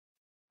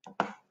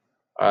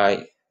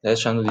Alright,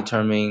 let's try to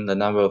determine the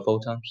number of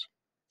photons.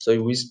 So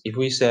if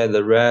we say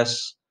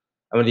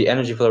the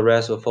energy for the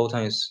rest of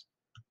photon is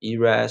E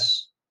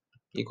res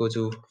equal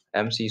to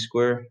mc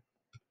squared.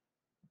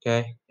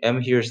 Okay,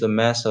 m here is the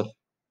mass of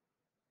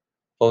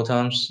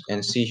photons,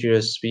 and c here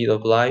is speed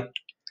of light.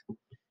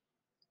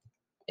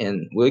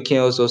 And we can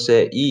also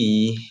say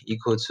E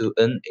equal to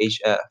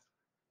nhf,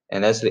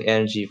 and that's the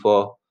energy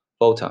for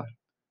photon.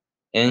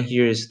 N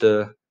here is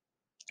the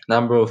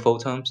number of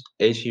photons,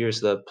 h here is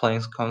the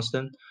Planck's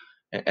constant,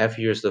 and f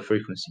here is the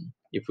frequency.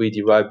 If we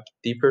derive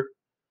deeper,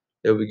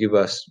 it will give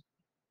us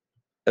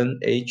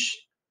nh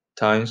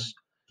times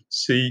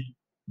c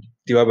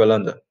divided by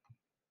lambda.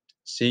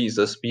 C is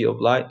the speed of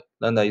light,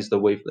 lambda is the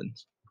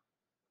wavelength.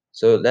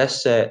 So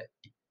let's set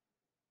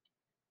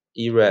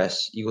E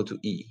res equal to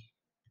E,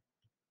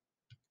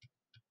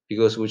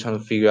 because we're trying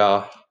to figure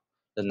out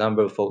the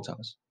number of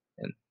photons,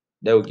 and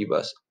that will give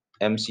us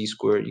mc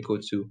squared equal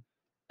to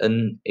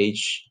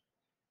nh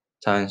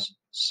times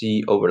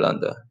c over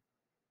lambda.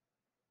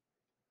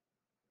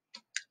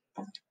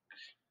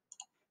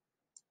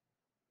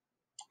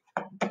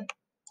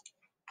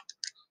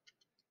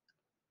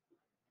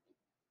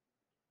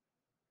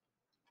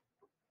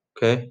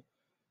 Okay,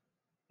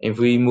 if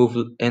we move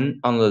n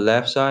on the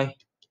left side,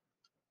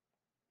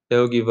 that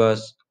will give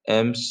us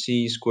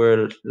mc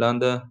squared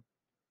lambda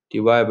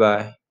divided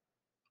by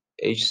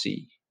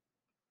hc.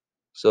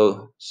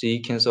 So c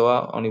cancel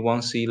out, only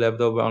one c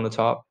left over on the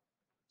top.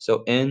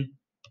 So n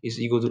is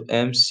equal to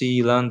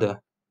mc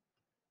lambda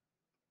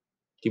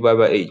divided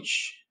by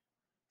h.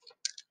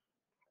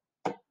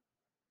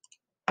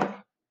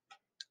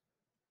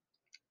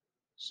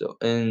 So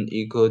n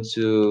equal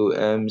to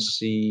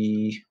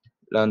mc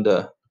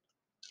lambda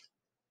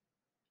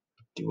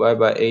divided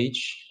by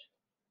h,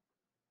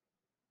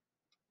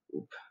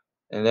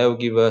 and that will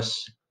give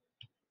us,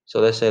 so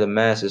let's say the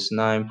mass is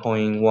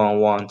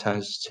 9.11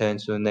 times 10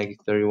 to the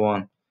negative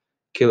 31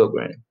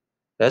 kilogram.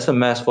 That's the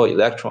mass for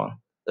electron.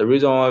 The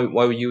reason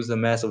why we use the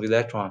mass of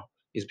electron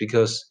is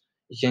because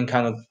it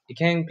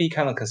can be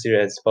kind of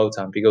considered as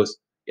photon, because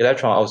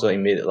electron also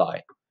emit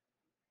light.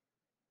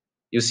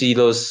 You see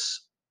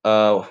those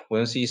when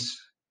you see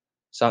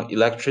some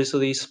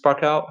electricity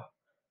spark out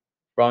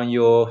from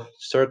your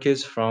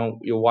circuits, from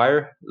your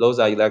wire, those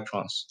are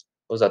electrons.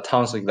 Those are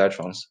tons of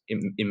electrons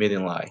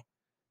emitting light.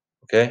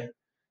 Okay,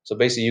 so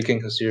basically you can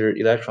consider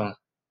electrons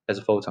as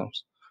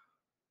photons.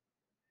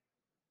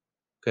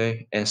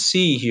 Okay, and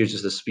c here is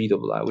just the speed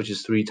of light, which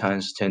is 3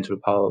 times 10 to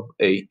the power of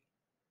 8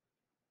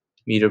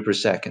 meter per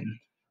second.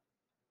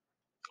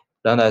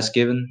 Lambda is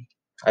given,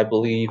 I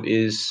believe,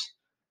 is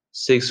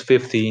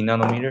 650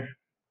 nanometer.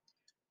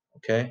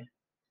 Okay,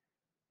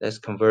 that's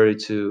converted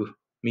to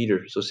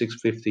meter, so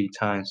 650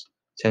 times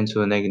 10 to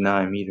the negative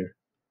 9 meter,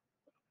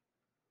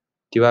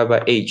 divided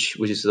by h,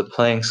 which is the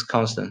Planck's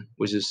constant,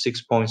 which is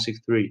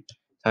 6.63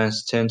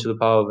 times 10 to the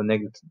power of a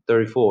negative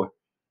 34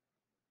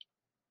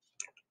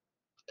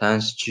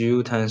 times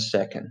joule times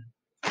second.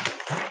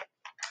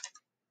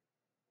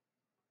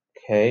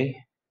 Okay,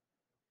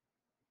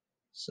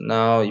 so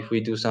now if we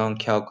do some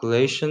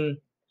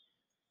calculation,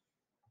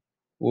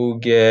 we'll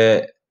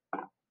get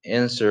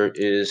answer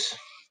is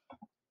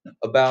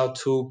about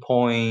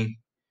 2.7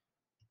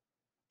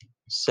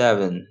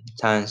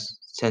 times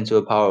 10 to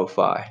the power of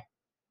 5.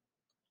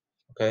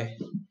 Okay,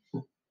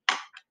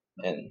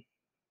 and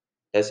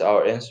that's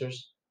our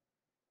answers.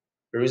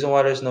 The reason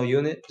why there's no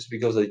unit is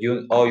because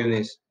all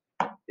units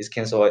is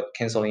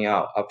canceling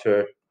out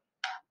after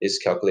these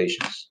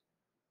calculations.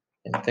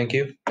 And thank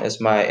you.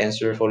 That's my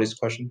answer for this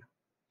question.